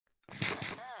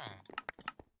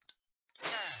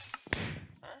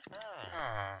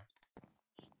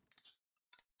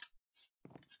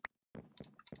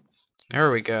There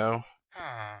we go.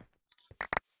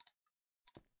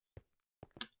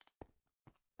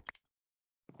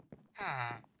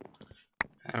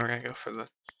 And we're gonna go for the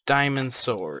diamond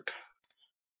sword.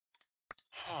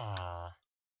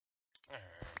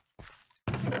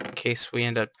 In case we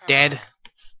end up dead.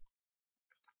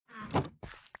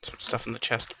 Some stuff in the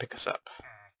chest to pick us up.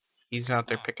 He's out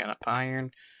there picking up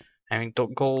iron, having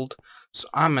gold. So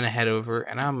I'm gonna head over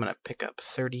and I'm gonna pick up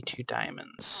 32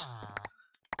 diamonds.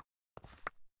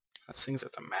 This thing's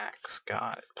at the max.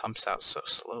 God, it pumps out so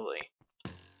slowly.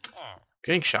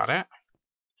 Getting shot at.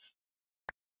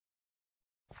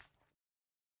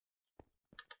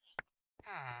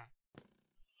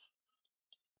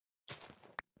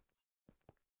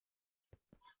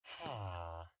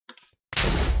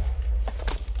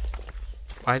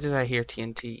 Why did I hear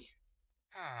TNT?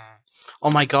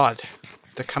 Oh my god.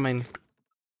 They're coming.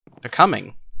 They're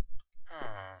coming.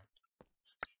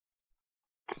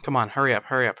 Come on, hurry up,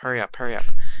 hurry up, hurry up, hurry up.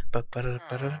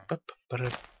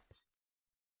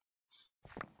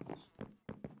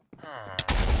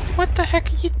 What the heck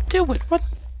are you doing? What?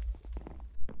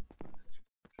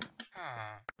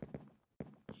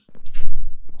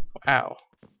 Wow.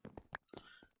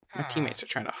 My teammates are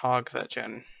trying to hog that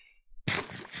gen.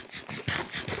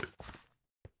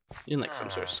 Doing like some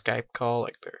sort of Skype call,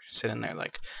 like they're sitting there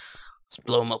like, let's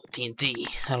blow them up with TNT.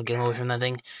 That'll get them away from that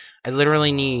thing. I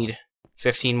literally need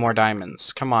 15 more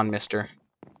diamonds. Come on, mister.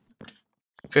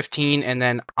 15, and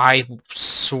then I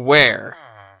swear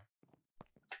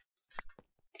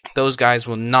those guys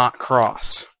will not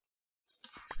cross.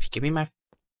 If you give me my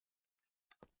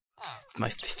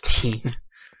 15,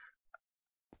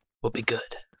 we'll be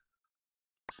good.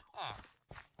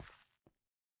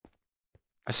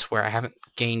 I swear I haven't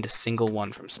gained a single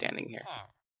one from standing here.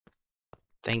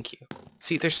 Thank you.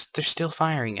 See, they're still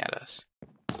firing at us.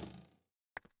 You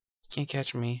can't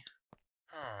catch me.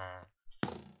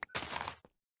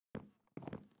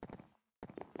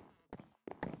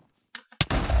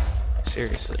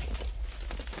 Seriously.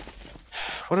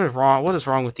 What is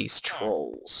wrong with these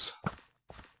trolls?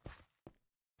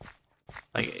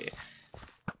 Like,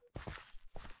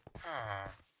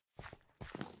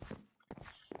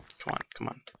 come on, come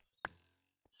on.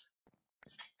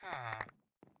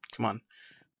 Come on.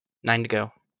 9 to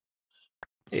go.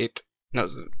 8. No,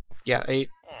 yeah, 8.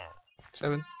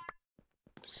 7.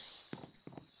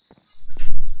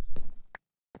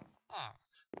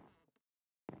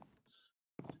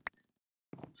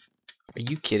 Are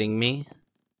you kidding me?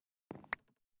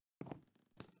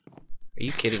 Are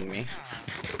you kidding me?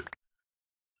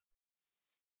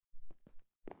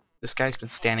 This guy's been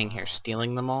standing here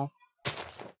stealing them all?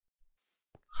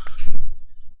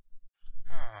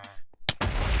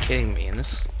 Kidding me, and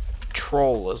this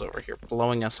troll is over here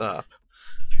blowing us up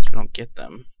so we don't get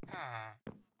them.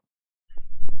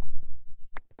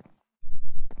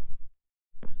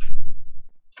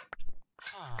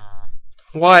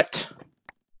 What?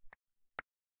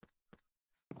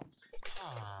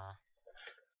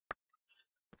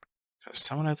 There's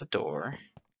someone at the door.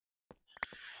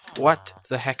 What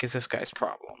the heck is this guy's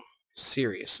problem?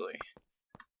 Seriously.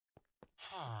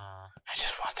 I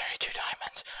just want 32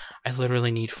 diamonds. I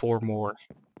literally need 4 more.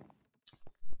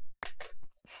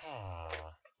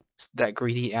 That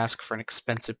greedy ask for an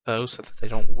expensive bow so that they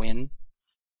don't win?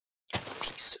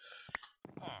 Piece of...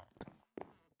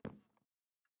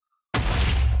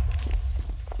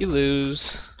 You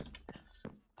lose.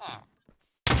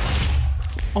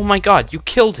 Oh my god, you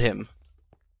killed him!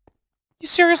 You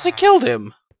seriously killed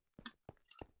him!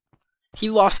 He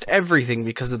lost everything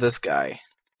because of this guy.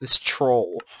 This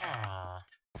troll.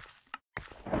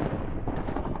 I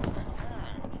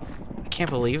can't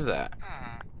believe that.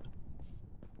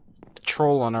 The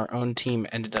troll on our own team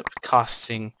ended up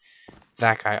costing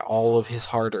that guy all of his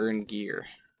hard-earned gear.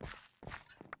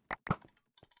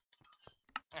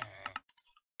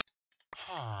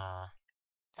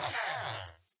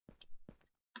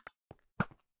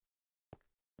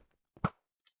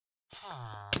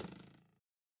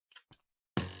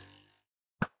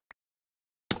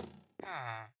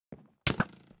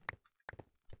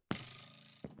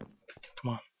 Come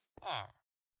on.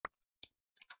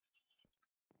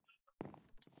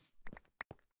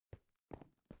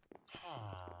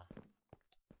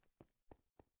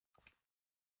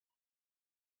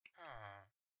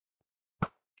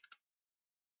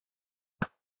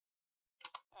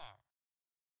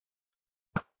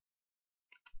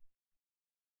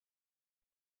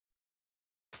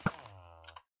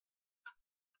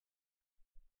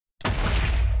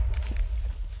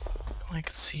 I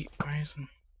can see. Why isn't...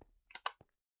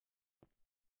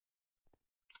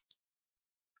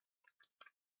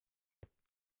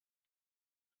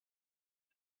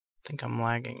 think I'm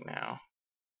lagging now.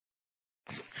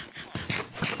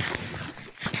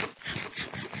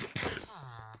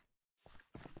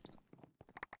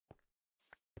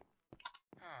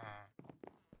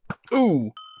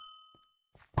 Ooh!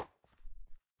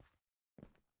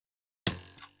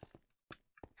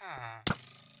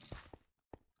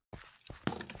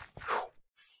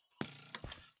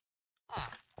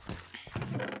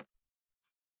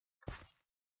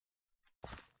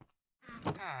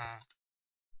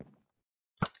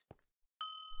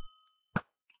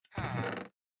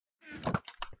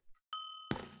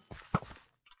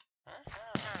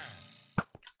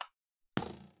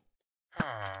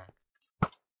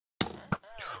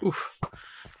 Oof.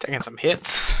 Taking some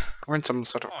hits. We're in some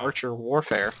sort of archer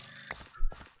warfare.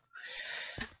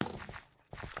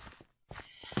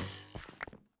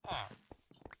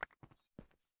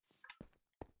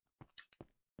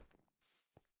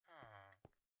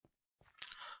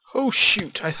 Oh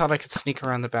shoot, I thought I could sneak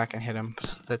around the back and hit him,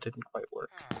 but that didn't quite work.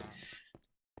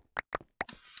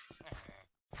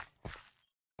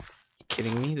 You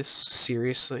kidding me? This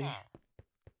seriously?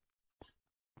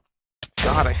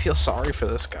 God, I feel sorry for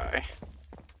this guy.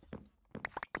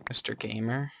 Mr.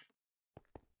 Gamer.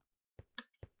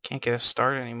 Can't get a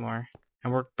start anymore.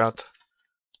 And we're about to...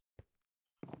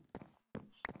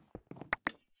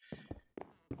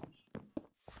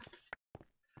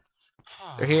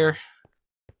 They're here.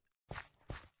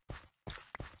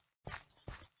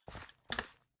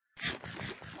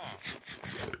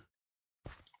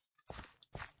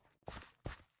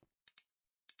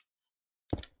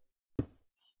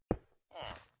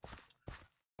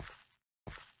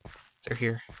 They're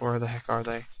here. Where the heck are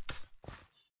they?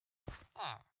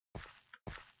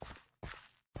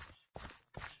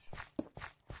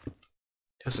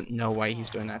 Doesn't know why he's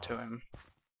doing that to him.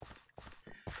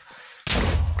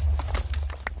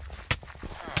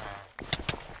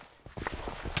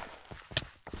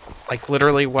 Like,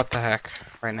 literally, what the heck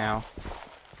right now?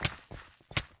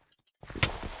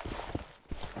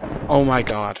 Oh my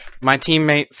god. My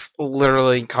teammates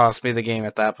literally cost me the game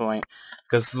at that point,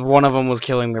 because one of them was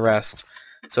killing the rest,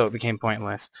 so it became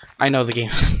pointless. I know the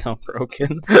game is still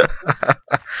broken.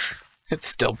 It's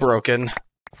still broken.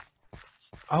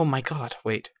 Oh my god,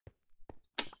 wait.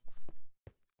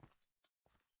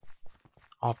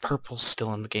 Oh, purple's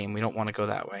still in the game. We don't want to go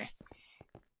that way.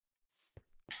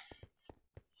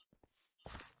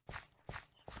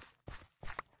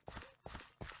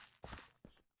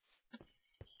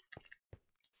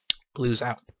 Blue's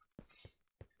out.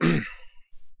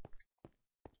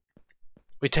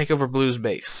 We take over Blue's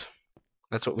base.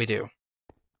 That's what we do.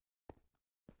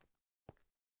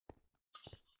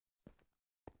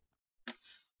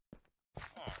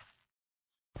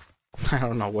 I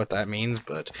don't know what that means,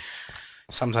 but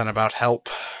something about help.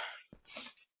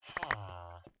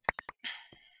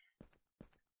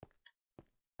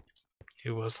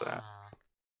 Who was that?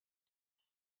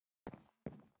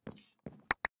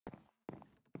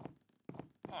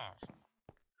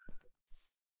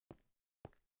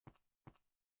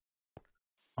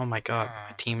 Oh my god,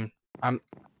 my team... I'm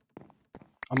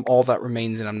all that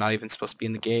remains and I'm not even supposed to be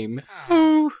in the game.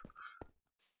 Ooh.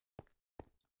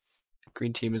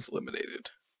 Green team is eliminated.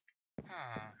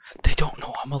 They don't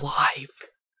know I'm alive.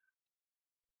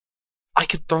 I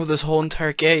could throw this whole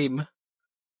entire game.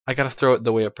 I gotta throw it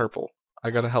the way of purple.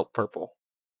 I gotta help purple.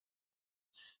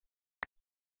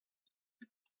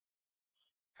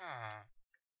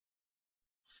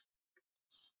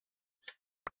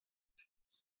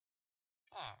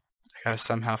 I gotta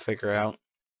somehow figure out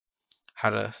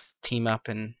how to team up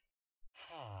and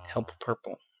help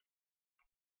purple.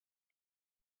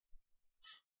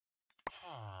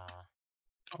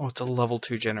 Oh, it's a level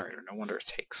 2 generator. No wonder it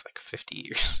takes like 50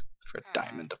 years for a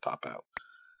diamond to pop out.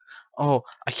 Oh,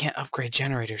 I can't upgrade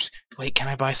generators. Wait, can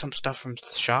I buy some stuff from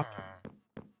the shop?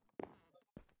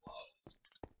 No,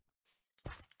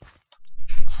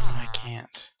 I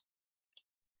can't.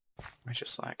 Am I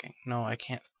just lagging? No, I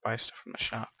can't buy stuff from the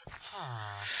shop.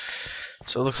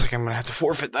 So it looks like I'm gonna have to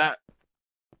forfeit that.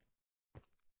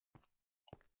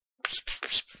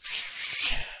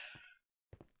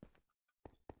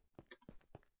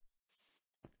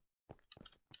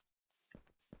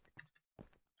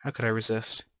 How could I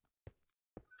resist?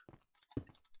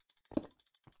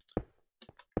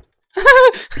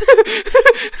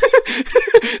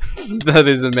 That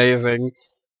is amazing.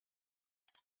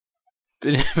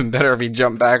 It'd been even better if he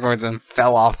jumped backwards and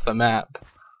fell off the map.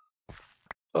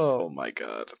 Oh my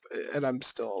god. And I'm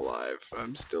still alive.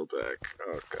 I'm still back.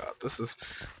 Oh god, this is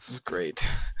great.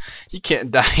 You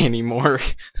can't die anymore.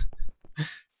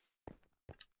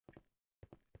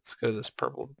 Let's go to this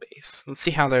purple base. Let's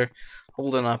see how they're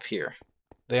holding up here?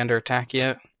 They under attack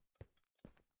yet?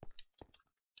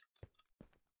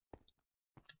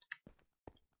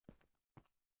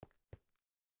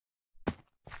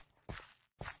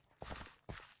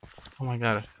 Oh my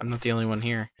god, I'm not the only one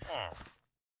here.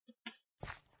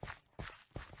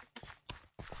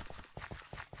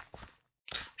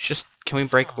 Just, can we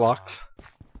break blocks?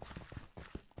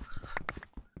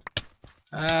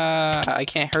 I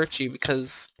can't hurt you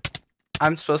because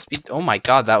I'm supposed to be... Oh my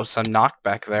god, that was some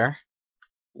knockback there.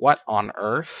 What on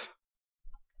earth?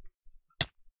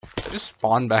 I just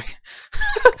spawned back.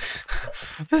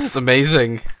 This is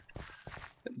amazing.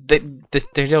 They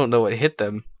don't know what hit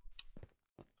them.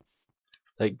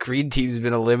 Like, green team's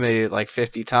been eliminated like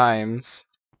 50 times.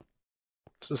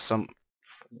 This is some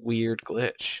weird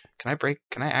glitch. Can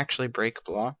I actually break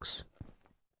blocks?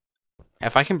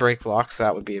 If I can break blocks,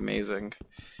 that would be amazing.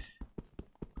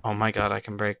 Oh my god, I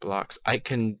can break blocks. I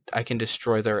can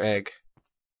destroy their egg.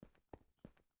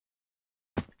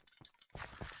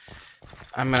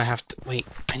 I'm gonna have to wait.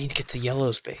 I need to get to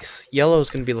yellow's base. Yellow's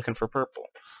gonna be looking for purple,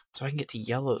 so I can get to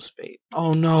yellow's base.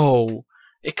 Oh no!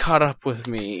 It caught up with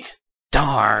me.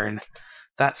 Darn!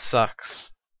 That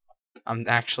sucks. I'm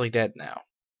actually dead now.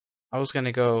 I was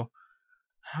gonna go.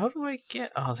 How do I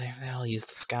get? Oh, they all use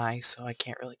the sky, so I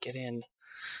can't really get in.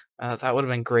 That would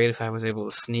have been great if I was able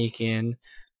to sneak in,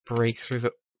 break through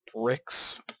the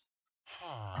bricks.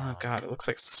 Oh god, it looks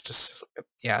like it's just...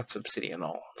 Yeah, it's obsidian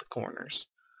all the corners.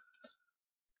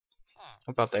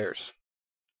 What about theirs?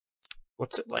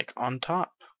 What's it like on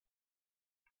top?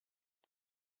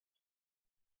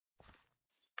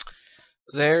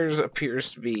 Theirs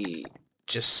appears to be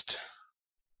just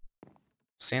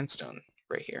sandstone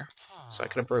right here. So I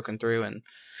could have broken through and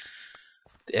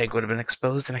the egg would have been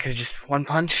exposed and I could have just one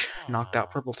punch knocked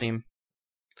out purple team.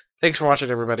 Thanks for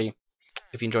watching, everybody.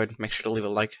 If you enjoyed, make sure to leave a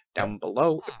like down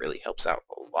below. It really helps out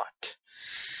a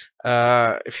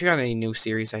lot. If you got any new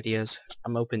series ideas,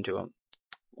 I'm open to them.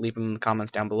 Leave them in the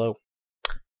comments down below.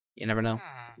 You never know.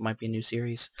 It might be a new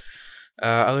series.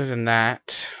 Other than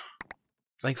that,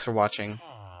 thanks for watching.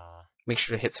 Make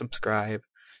sure to hit subscribe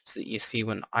so that you see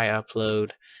when I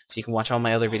upload. So you can watch all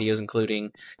my other videos,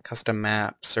 including custom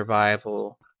maps,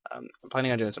 survival. I'm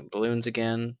planning on doing some balloons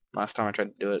again. Last time I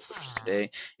tried to do it, which was today,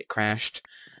 it crashed.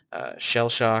 Shell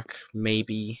shock,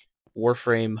 maybe.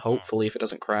 Warframe, hopefully, if it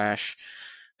doesn't crash.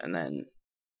 And then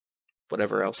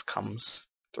whatever else comes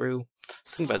through. I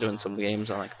was thinking about doing some games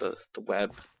on like the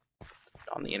web,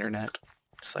 on the internet.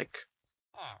 Just like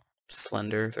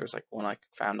Slender. There was like one I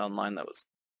found online that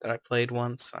I played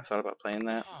once. I thought about playing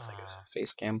that. It's like a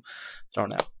face cam. Don't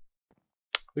know.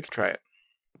 We could try it.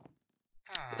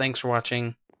 But thanks for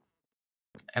watching,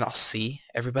 and I'll see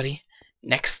everybody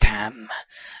next time.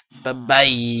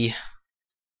 Bye-bye.